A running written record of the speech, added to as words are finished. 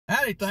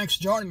Howdy, thanks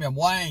for joining me. I'm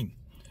Wayne.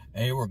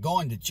 Hey, we're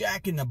going to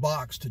Jack in the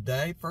Box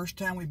today. First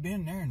time we've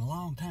been there in a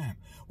long time.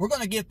 We're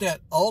going to get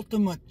that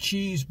ultimate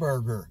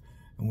cheeseburger,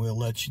 and we'll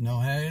let you know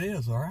how it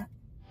is, all right?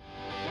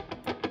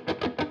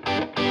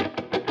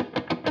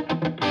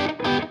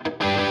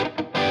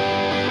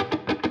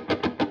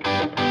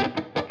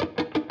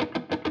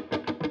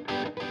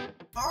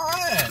 All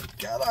right,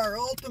 got our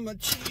ultimate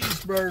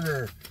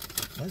cheeseburger.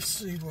 Let's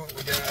see what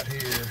we got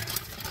here.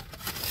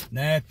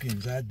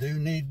 Napkins, I do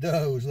need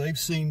those. They've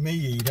seen me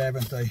eat,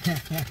 haven't they?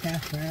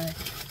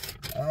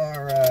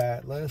 All right,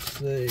 let's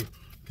see.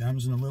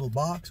 Comes in a little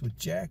box with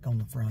Jack on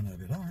the front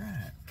of it. All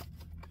right. It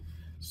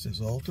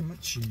says ultimate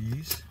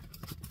cheese.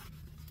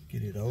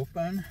 Get it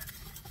open.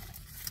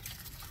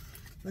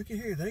 Look at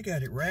here, they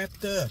got it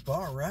wrapped up.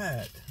 All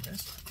right,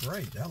 that's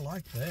great. I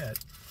like that.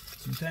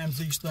 Sometimes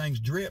these things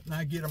drip and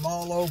I get them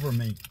all over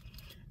me.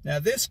 Now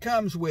this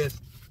comes with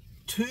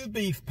 2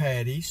 beef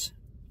patties,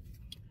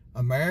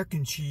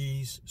 American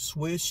cheese,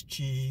 Swiss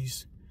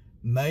cheese,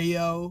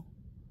 mayo,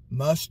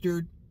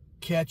 mustard,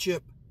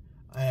 ketchup,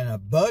 and a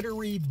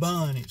buttery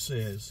bun, it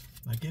says.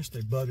 I guess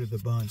they butter the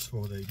buns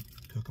before they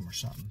cook them or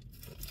something.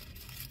 But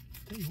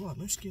tell you what,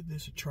 let's give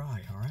this a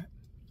try, all right?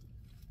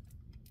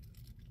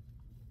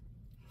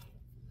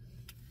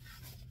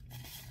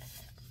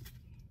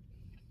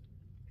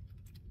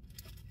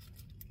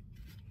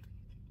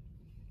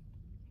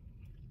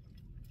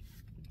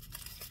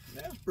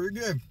 That's pretty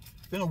good.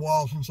 It's been a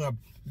while since I've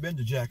been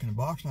to Jack in the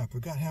Box, and I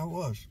forgot how it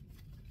was.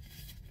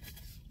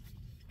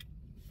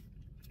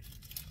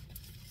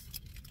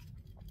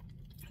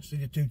 See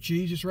the 2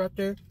 cheeses right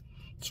there?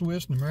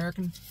 Swiss and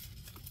American.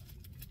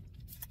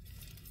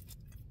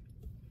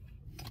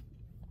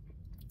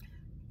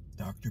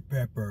 Dr.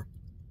 Pepper.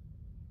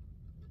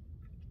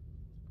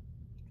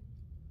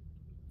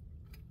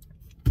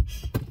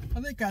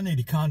 I think I need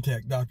to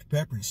contact Dr.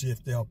 Pepper and see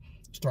if they'll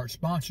start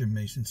sponsoring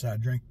me, since I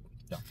drink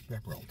Dr.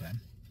 Pepper all the time.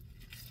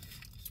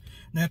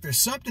 Now, if there's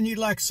something you'd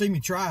like to see me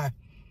try,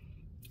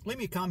 leave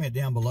me a comment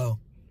down below.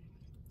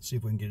 See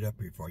if we can get it up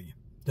here for you.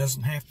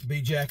 Doesn't have to be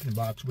Jack in the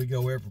Box. We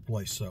go every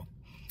place, so.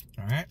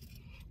 All right?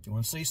 If you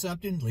want to see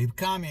something, leave a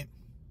comment.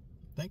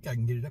 I think I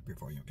can get it up here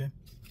for you, okay?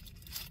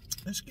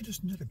 Let's get us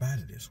another bite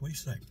of this. What do you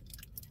say?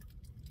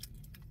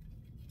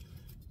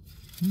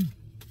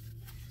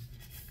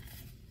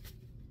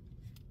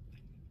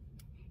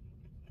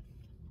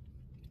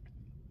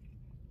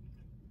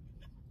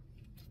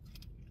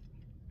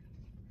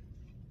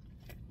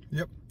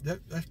 Yep,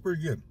 that's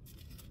pretty good.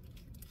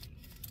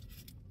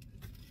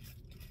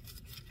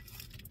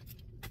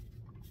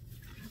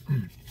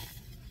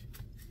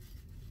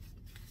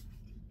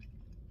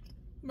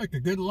 Make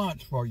a good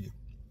lunch for you.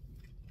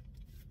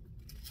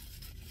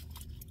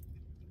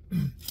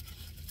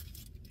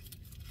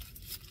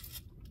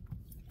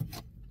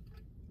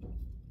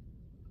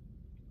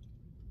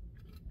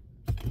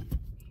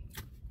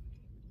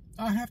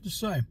 I have to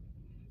say,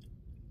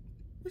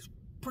 it's a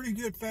pretty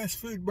good fast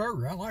food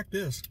burger. I like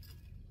this.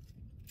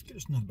 Get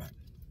us another bite.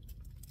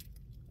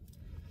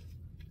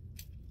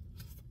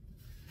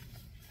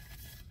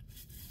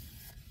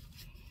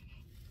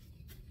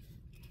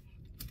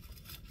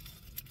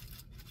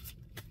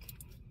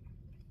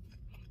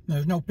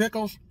 There's no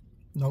pickles,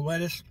 no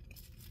lettuce,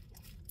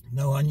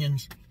 no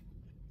onions.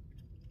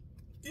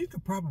 You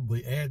could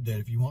probably add that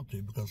if you want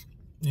to, because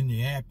in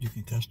the app you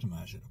can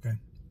customize it, okay?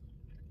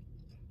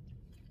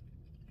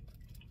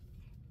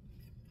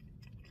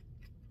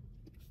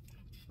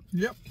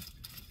 Yep.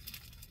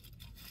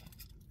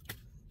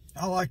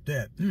 I like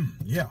that.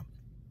 Yeah.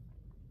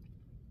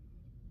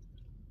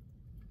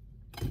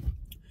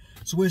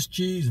 Swiss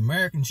cheese,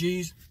 American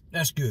cheese,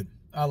 that's good.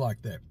 I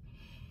like that.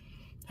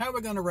 How are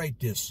we going to rate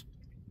this?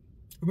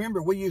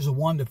 Remember, we use a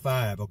 1 to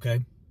 5,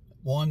 okay?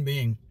 1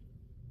 being,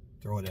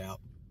 throw it out.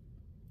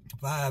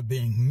 5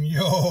 being,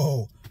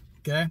 yo,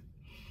 okay?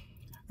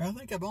 I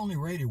think I've only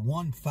rated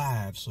 1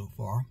 5 so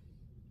far.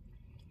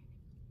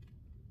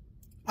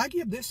 I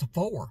give this a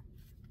 4.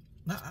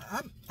 Now,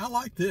 I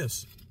like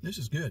this. This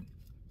is good.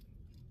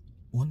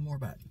 One more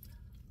bite.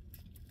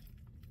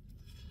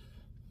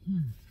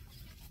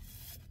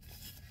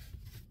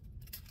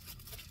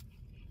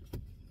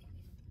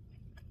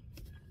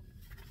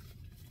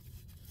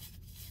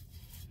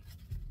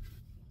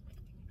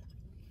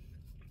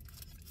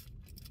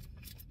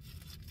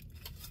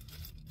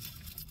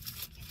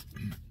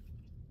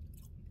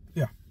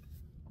 Yeah,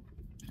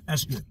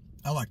 that's good.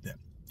 I like that.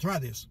 Try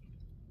this.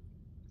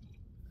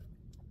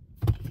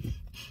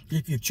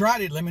 If you've tried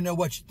it, let me know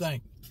what you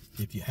think.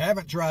 If you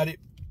haven't tried it,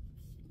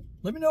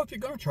 let me know if you're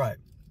going to try it.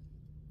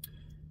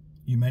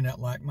 You may not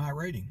like my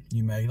rating.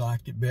 You may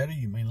like it better.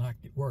 You may like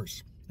it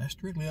worse. That's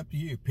strictly up to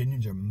you.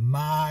 Opinions are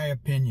my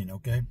opinion,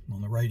 okay,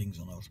 on the ratings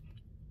on those.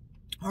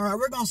 All right,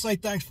 we're going to say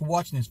thanks for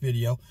watching this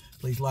video.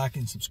 Please like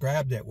and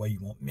subscribe. That way you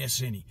won't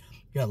miss any.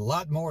 Got a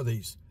lot more of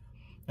these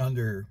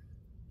under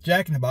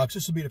Jack in the Box.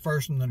 This will be the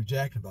first one under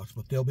Jack in the Box,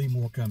 but there'll be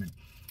more coming.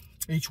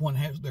 Each one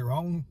has their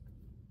own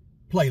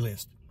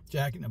playlist.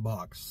 Jack in the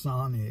Box,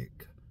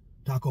 Sonic,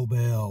 Taco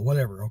Bell,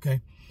 whatever,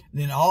 okay?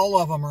 Then all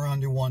of them are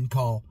under one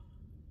called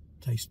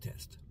taste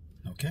test.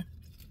 Okay?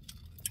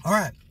 All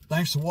right.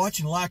 Thanks for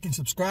watching. Like and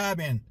subscribe,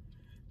 and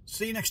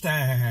see you next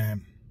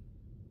time.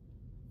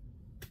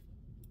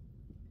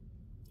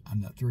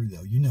 I'm not through,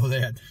 though. You know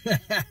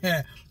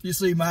that. You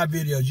see my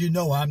videos, you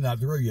know I'm not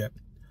through yet.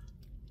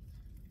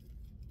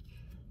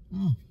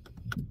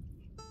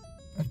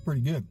 That's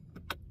pretty good.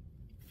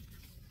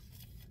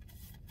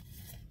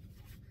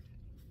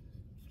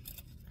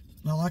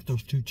 I like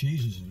those 2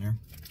 cheeses in there.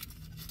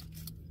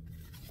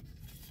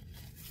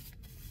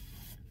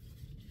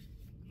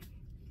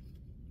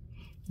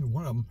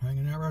 One of them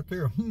hanging out right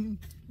there.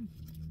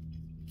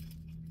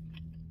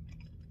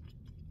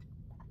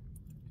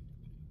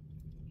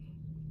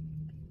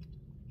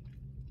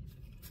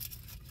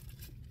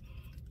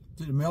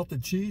 See the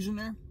melted cheese in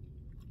there?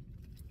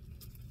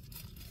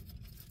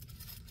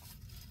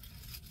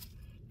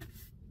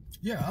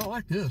 Yeah, I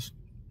like this.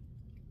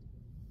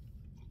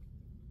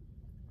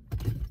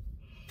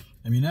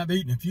 I mean, I've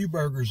eaten a few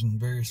burgers in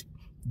various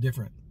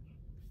different,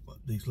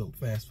 these little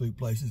fast food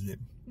places that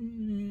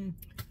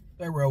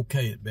they were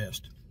okay at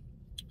best.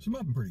 Some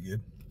of them pretty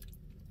good.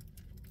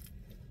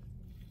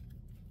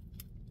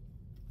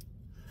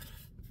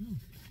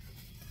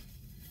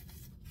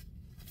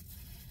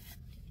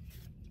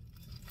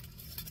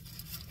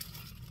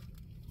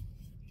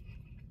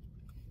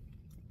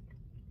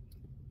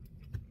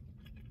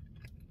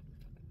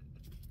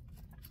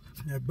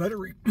 That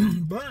buttery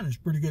bun is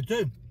pretty good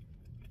too.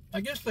 I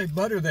guess they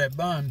butter that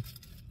bun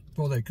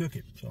before they cook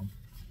it, so.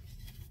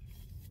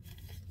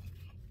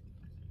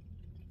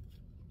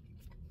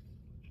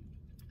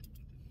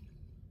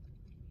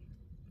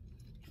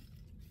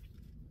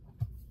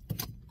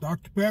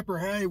 Dr. Pepper,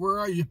 hey, where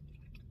are you?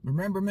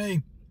 Remember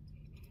me.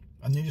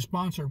 I need a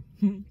sponsor.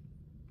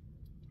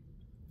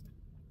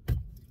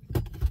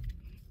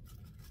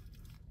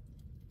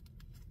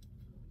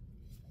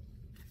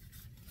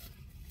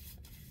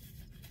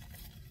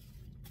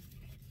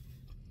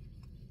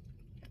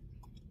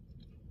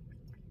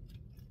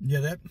 Yeah,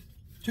 that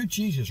 2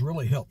 cheeses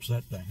really helps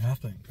that thing. I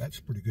think that's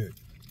pretty good.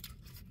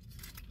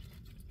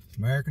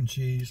 American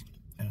cheese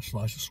and a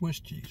slice of Swiss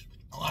cheese.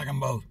 I like them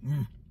both.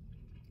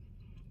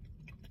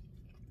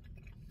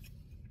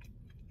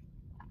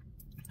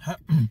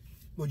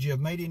 Would you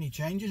have made any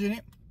changes in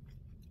it?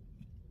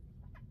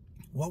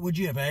 What would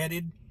you have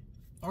added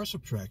or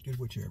subtracted,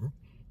 whichever?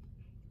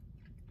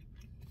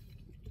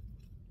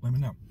 Let me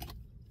know.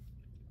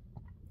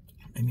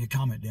 Leave me a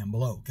comment down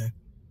below, okay?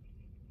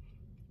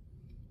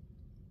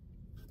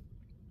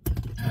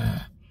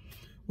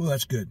 Well,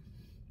 that's good.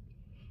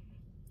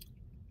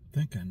 I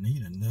think I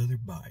need another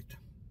bite.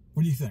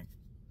 What do you think?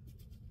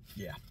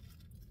 Yeah.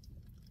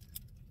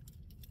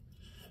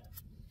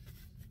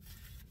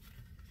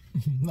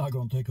 I'm not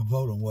going to take a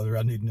vote on whether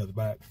I need another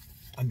bite.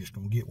 I'm just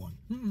going to get one.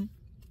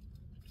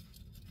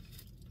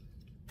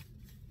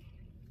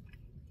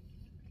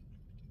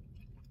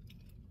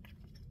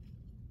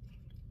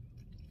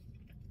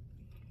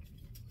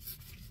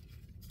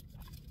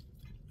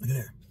 Look at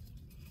there.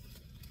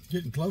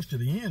 Getting close to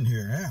the end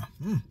here,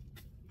 yeah.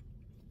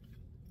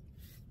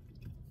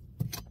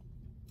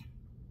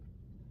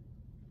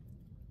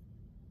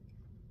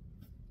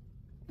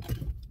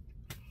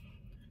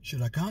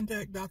 Should I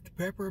contact Dr.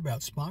 Pepper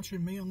about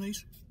sponsoring me on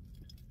these?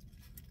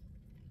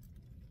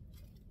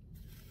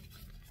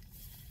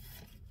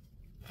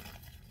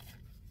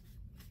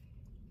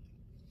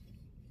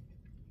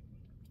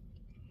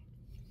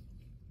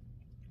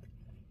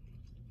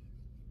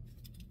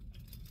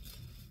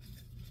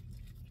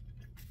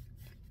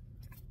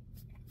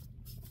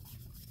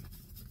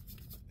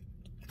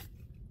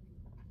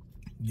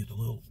 Get the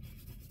little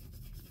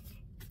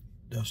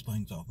dust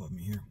things off of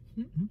me here.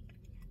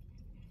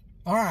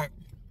 All right.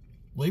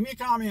 Leave me a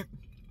comment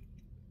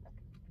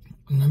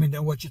and let me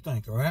know what you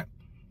think, all right?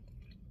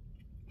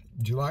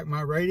 Did you like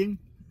my rating?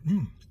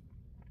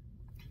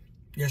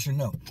 Yes or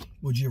no?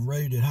 Would you have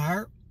rated it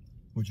higher?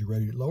 Would you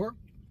rate it lower?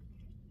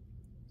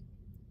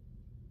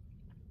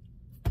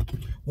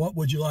 What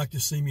would you like to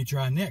see me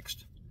try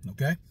next?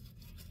 Okay?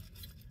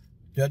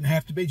 Doesn't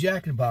have to be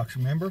Jack in the Box,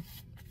 remember?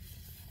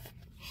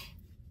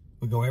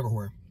 We go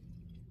everywhere.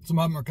 Some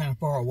of them are kind of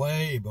far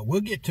away, but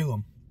we'll get to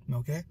them,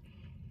 okay?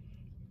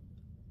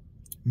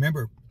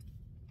 Remember,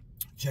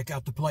 check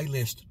out the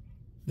playlist.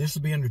 This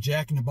will be under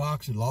Jack in the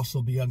Box. It'll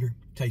also be under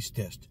Taste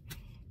Test.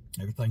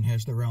 Everything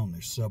has their own.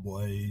 There's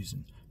Subways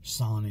and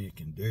Sonic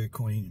and Dairy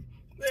Queen.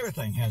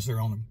 Everything has their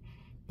own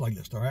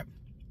playlist, all right?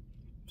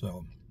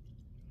 So,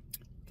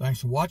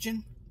 thanks for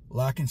watching.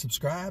 Like and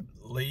subscribe.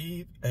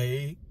 Leave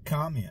a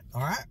comment,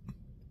 all right?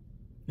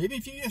 Even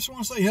if you just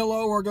want to say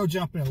hello or go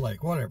jump in a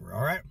lake, whatever,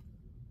 all right?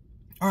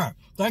 All right.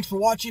 Thanks for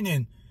watching,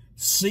 and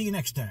see you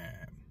next time.